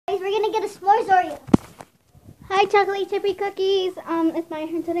gonna get a s'mores Oreo. Hi, chocolate chippy cookies. It's my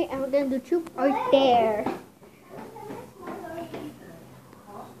turn today, and we're gonna do truth or dare.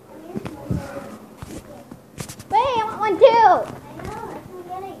 Wait, I want one too. I know, that's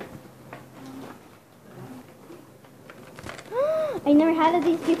what I'm getting. I never had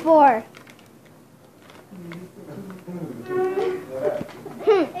these before.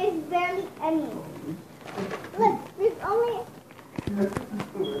 There's barely any. Look, there's only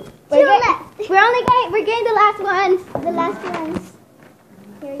We're two left. we're getting the last ones. The last ones.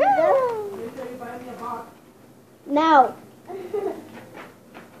 Here you go. No.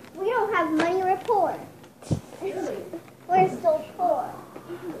 We don't have money, we're poor. We're so poor.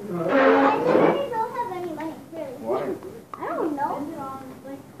 I literally don't have any money, really. Why? I don't know.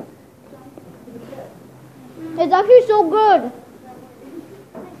 It's actually so good.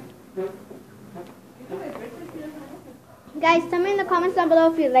 Guys, tell me in the comments down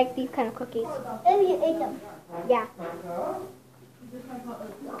below if you like these kind of cookies. If you ate them. Yeah.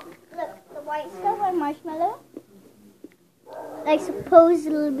 Look, the white stuff are marshmallow. Like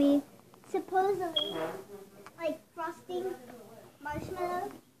supposedly, like frosting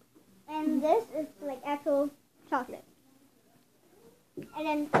marshmallow. And this is like actual chocolate. And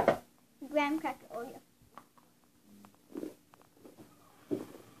then graham cracker Oreo.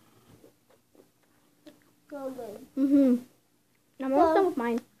 So good. I'm almost done with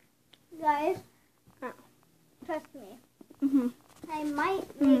mine. Guys, Oh. trust me. Mm-hmm. I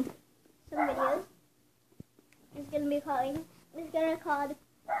might make some videos. It's gonna called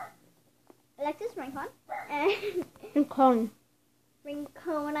Alexis Rincon and Corn.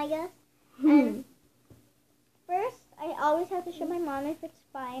 Rincon, I guess. And first, I always have to show my mom if it's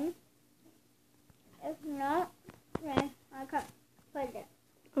fine. If not, then I can't put it.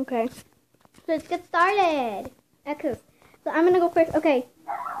 Okay. So let's get started. Okay. So I'm gonna go first. Okay.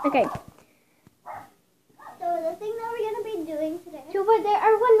 Okay. So the thing that we're gonna be doing today. Over there.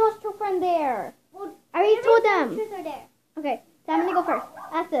 Everyone knows Trooper in there. Well, I already told them. Truth or dare. Okay. So I'm gonna go first.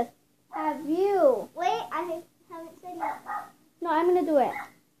 Ask this. Have you? Wait, I haven't said yet. No, I'm gonna do it.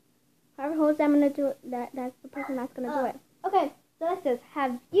 Whoever holds, I'm gonna do it. That's the person that's gonna do it. Okay. So ask this.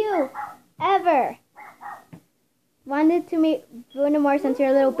 Have you ever wanted to meet Bruno Mars since you're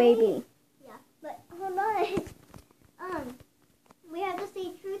a little baby? Yeah, but hold on. We have to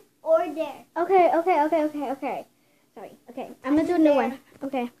say truth or dare. Okay. Sorry. Okay. I'm gonna do a new one.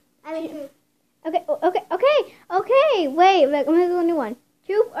 Okay. I mean truth. Okay. Wait, look, I'm gonna do a new one.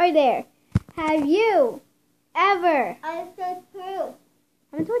 Truth or dare? Have you ever? I said true.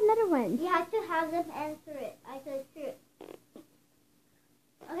 I'm gonna do another one. You have to have them answer it. I said true.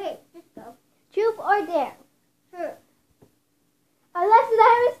 Okay, just go. Truth or dare? True. Alexis, I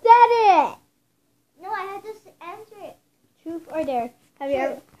haven't said it. No, I have to answer it. Truth or dare? Have you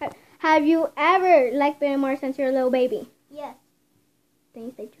True. ever? Have you ever liked Bruno Mars since you're a little baby? Yes. Then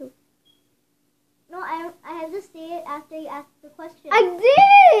you say true. No, I have to say it after you ask the question. I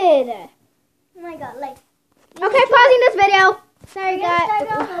did. Oh my god, like. Okay, pausing this video. Sorry, We're gonna guys.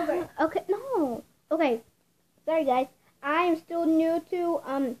 start all over. Okay, no. Okay, sorry, guys. I am still new to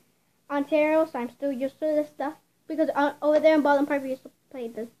Ontario, so I'm still used to this stuff because over there in Baldwin Park we used to play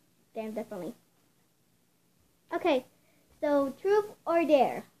this game differently. Okay, so truth or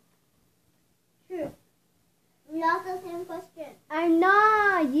dare? True. We asked the same question. I'm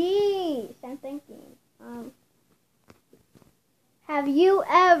not. Yeesh. I'm thinking. Have you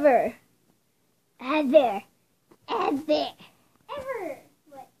ever? Ever.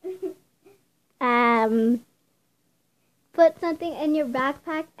 What? Put something in your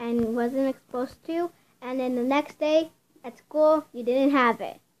backpack and wasn't supposed to, and then the next day at school you didn't have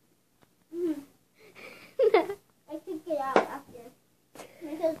it. I took it out after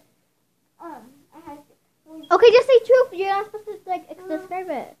because I had to. Okay, just say truth. You're not supposed to describe it.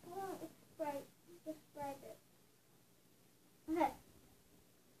 Well, describe it. Okay.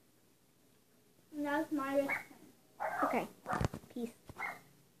 Now it's my turn. Okay. Peace.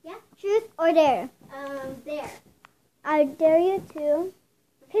 Yeah. Truth or dare? Dare. I dare you to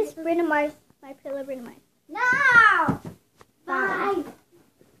kiss Bruno Mars, my pillow Bruno Mars. No. Fine. Fine.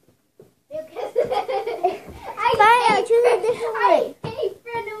 I'll choose a different one. I hate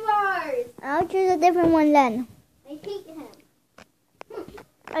Bruno Mars. I'll choose a different one then. I hate him.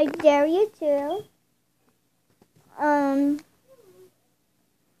 I dare you to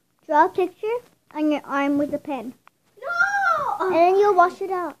draw a picture on your arm with a pen. No. And then you'll wash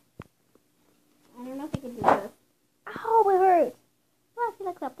it out. I don't know if I can do this. Ow, it hurts. Oh, I feel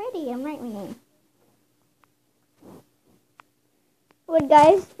like so pretty. I'm right winging. Well,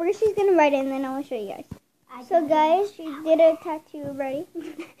 guys, first she's going to write it and then I will show you guys. So, guys, she did a tattoo already.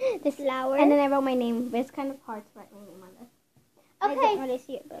 this flower. And then I wrote my name, but it's kind of hard to write my name on this. Okay. I don't really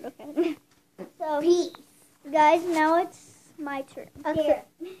see it, but okay. So, peace. Guys, now it's my turn. Okay.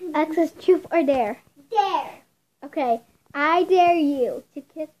 Access truth or dare? Dare. Okay. I dare you to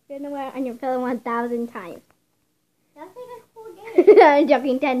kiss Finaware on your pillow 1,000 times. That's like a whole day. I'm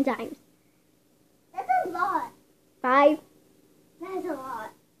joking, 10 times. That's a lot. 5. That's a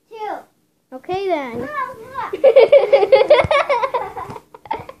lot. 2. Okay then. No.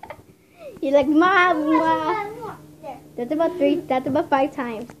 You're like, Mom. There. That's about 3. That's about 5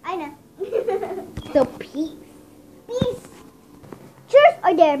 times. I know. So peace. Peace. Truth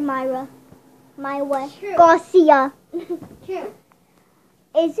or dare, Myra? My way. True. Garcia. True.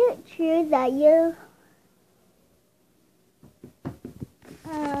 Is it true that you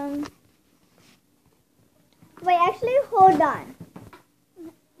wait, actually hold on.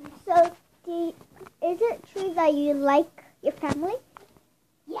 So is it true that you like your family?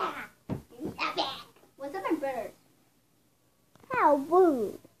 Yeah. Stop it. What's up, my brothers? How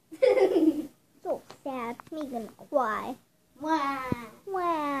rude. So sad. Me gonna cry. Wow.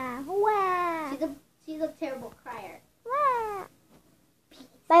 Wow. Wow. She's a terrible crier. Wow.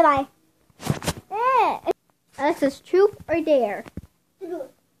 Bye bye. Alexis, truth or dare?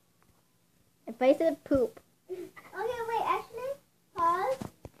 Truth. If I said poop. Okay, wait, actually, pause.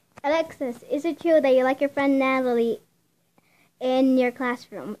 Alexis, is it true that you like your friend Natalie in your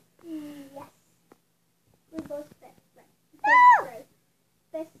classroom? Yes. We're both best friends.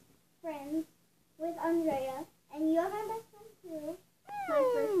 Best friends with Andrea. And you're my best friend too. My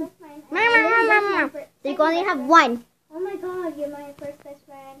first best friend. So you can only have one. Oh my god, you're my first best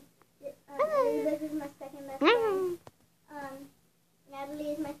friend. Elizabeth is my second best friend.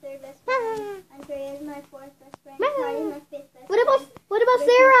 Natalie is my third best friend. Andrea is my fourth best friend. Charlie is my fifth best friend. What about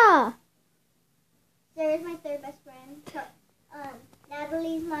Sarah? Sarah is my third best friend.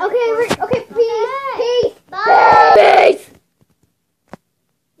 Natalie is my Okay, peace. Bye. Peace.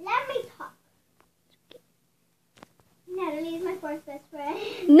 Let me talk. Natalie is my fourth best friend.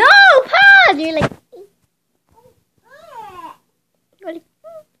 No, pause. You're like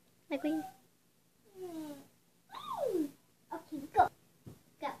we. Okay, go.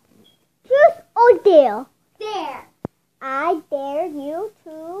 Truth or dare? Dare. I dare you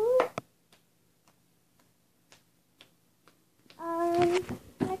to.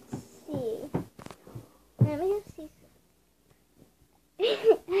 Let's see. Let me just see.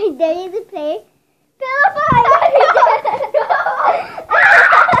 I dare you to play pillow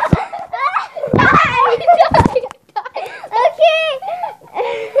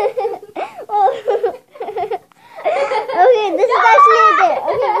Okay, this is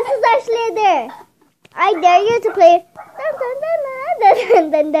actually a dare. I dare you to play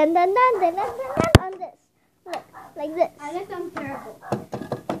on this. Look, like this. I guess I'm terrible.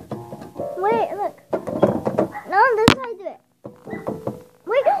 Wait, look. No, this is how I do it.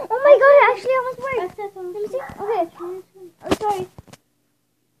 Wait, oh my god, it actually almost worked. Let me see. Okay. I'm sorry.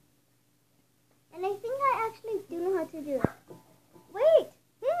 And I think I actually do know how to do it. Wait.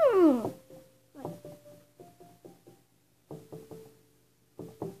 Wait.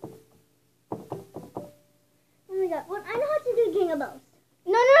 Oh my god. Well, I know how to do Jingle Bells.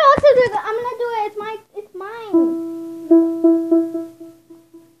 No, I'm gonna do it. It's mine.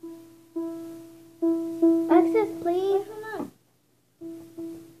 Alexis, please.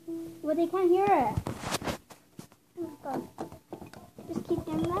 Well, they can't hear it. Oh my god. Just keep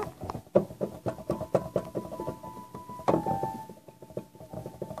doing that.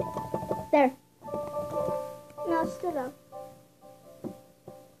 There. No, stood up.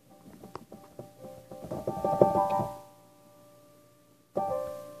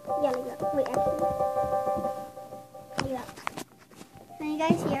 Yeah, like that. Wait, actually. Like that. Can you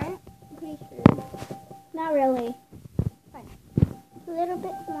guys hear it? I'm pretty sure. Not really. Fine. A little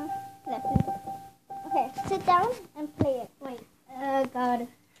bit more left. Okay, sit down and play it. Wait. Oh God.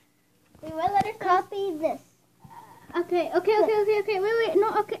 Wait, what letter? Copy this. Okay. Wait. No,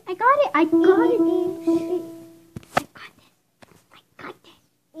 okay. I got it. I got it.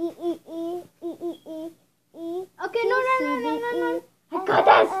 E E E E E E E. Okay, no. I got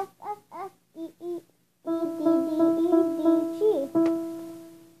this. F F F E E E D D E D G.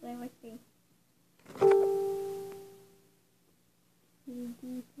 Wait, what's the?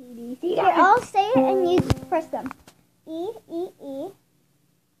 Here, I'll say it and you press them. E E E.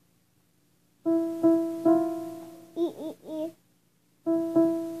 E E E.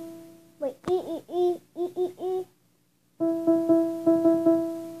 Wait, E E E E E E.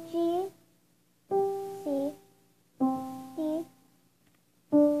 G C D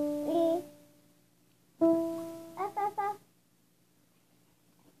E F F F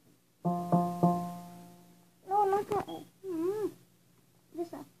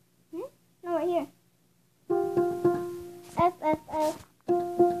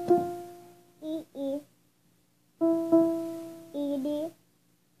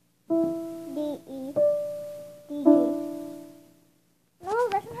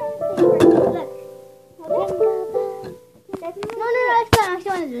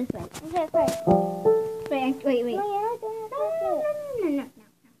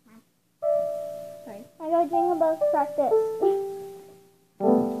both practice.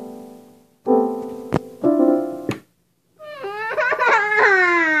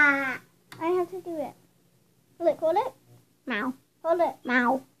 I have to do it. Look, hold it. Meow. Hold it.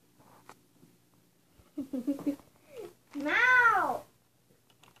 Meow. Meow.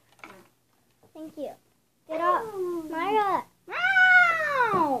 Thank you. Get up. Myra.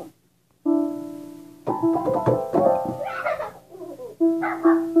 Meow.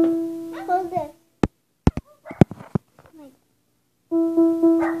 Hold this.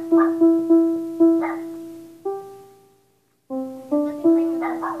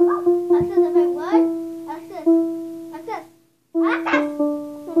 Alexis, if I what? Alexis. Alexis. Alexis.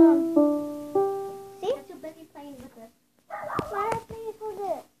 Hold on. See? I'm too busy playing with this. Myra, please hold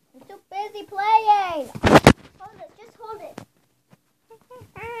it. I'm too busy playing. Hold it. Just hold it.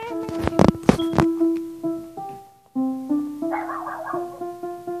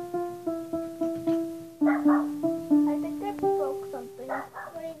 I think I broke something.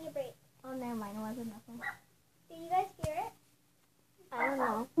 What did you break? Oh, never mind. It wasn't nothing. Did you guys hear it? I don't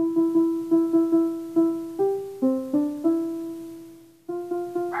know.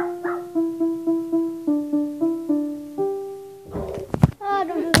 Oh,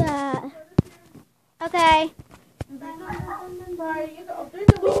 don't do that. Okay. Sorry, during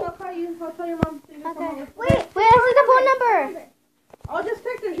the week I'll call you. I'll tell your mom to come over. Wait. Wait, this is the phone number. I'll just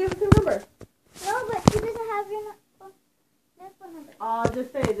text her. She has the number. No, but she doesn't have your phone number. I'll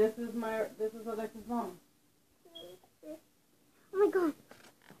just say this is Alexa's mom. Oh my god.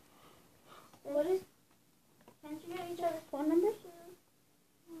 What is? Can't you get each other's phone numbers?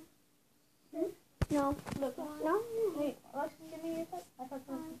 No. Look. No. Wait, Alexis, give me your phone. I thought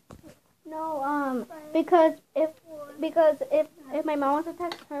so. No, because if my mom wants to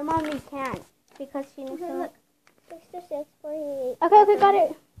text her mom, we can't because she needs to. Look. 62648. Okay, got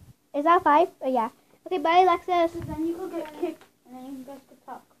it. Is that 5? Oh yeah. Okay, bye, Alexis. Then you go get kicked, and then you guys could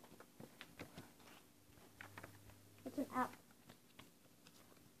talk. It's an app.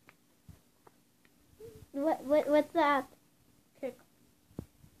 What's the app? Kick.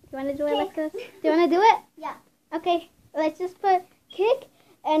 You wanna do it, Kick. Alexis? Do you wanna do it? Yeah. Okay, let's just put kick,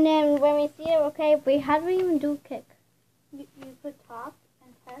 and then when we see it, okay. Wait, how do we even do kick? You could talk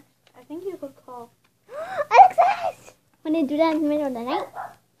and text. I think you could call. Alexis! When they do that in the middle of the night?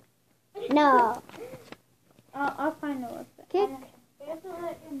 No. I'll find the website. Kick. You have to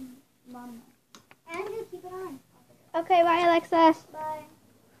let your mom know. And you keep it on. Okay, bye, Alexis. Bye.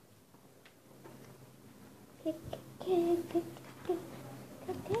 Kick, kick, kick, kick,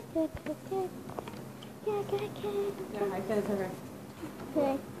 kick, kick, kick, kick, kick. Yeah, kick, kick. Yeah, I said it to her.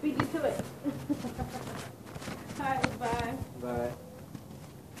 Okay. Beat you to it. Hi, bye. Bye.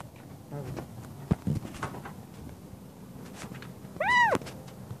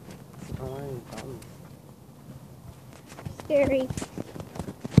 Scary.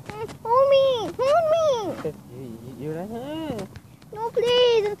 Hold me! Hold me! You're like, No,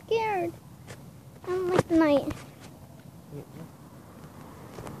 please! I'm scared. I don't like the night.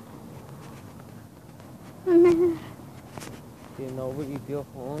 you know, we feel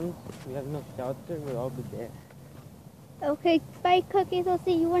homes. We have no shelter. We'll all be there. Okay, bye, Cookies. I'll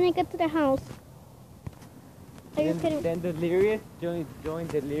see you when I get to the house. Are you kidding? Then Delirious join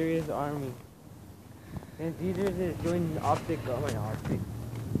Delirious army. And Delirious is joining Optic. Oh my Optic.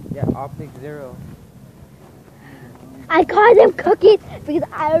 Yeah, Optic Zero. I call them Cookies because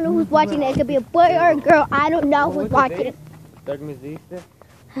I don't know who's watching it. It could be a boy or a girl. I don't know who's watching it. Dark Mizista.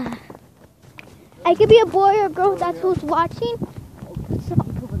 It could be a boy or a girl. That's who's watching.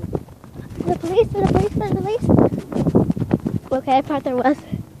 The police, the police, the police. Okay, I thought there was.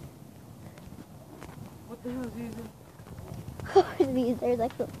 What the hell is this? These are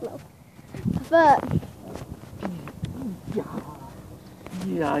like so slow. But Yeah.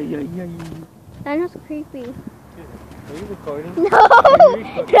 that was creepy. Are you recording? No! Are you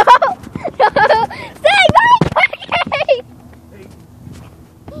recording? No! Say bye!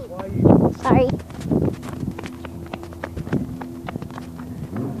 Why are you? Sorry.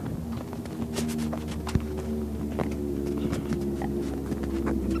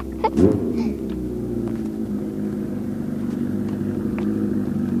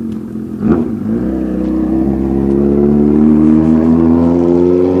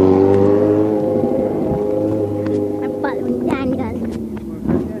 I'm following Daniel.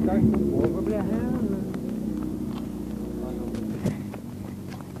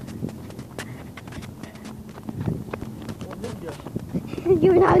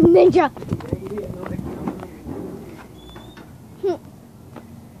 You're not a ninja.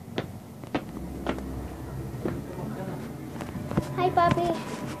 Hi, Bobby.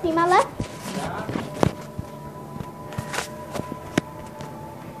 See my left?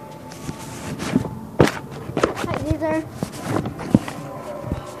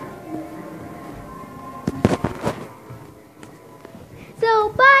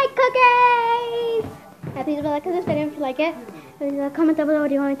 leave a like on this video if you like it. Comment down below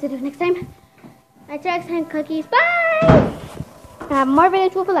what you want me to do next time. I Jax and Cookies. Bye! I have more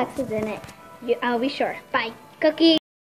videos with Alexis in it. I'll be sure. Bye. Cookies.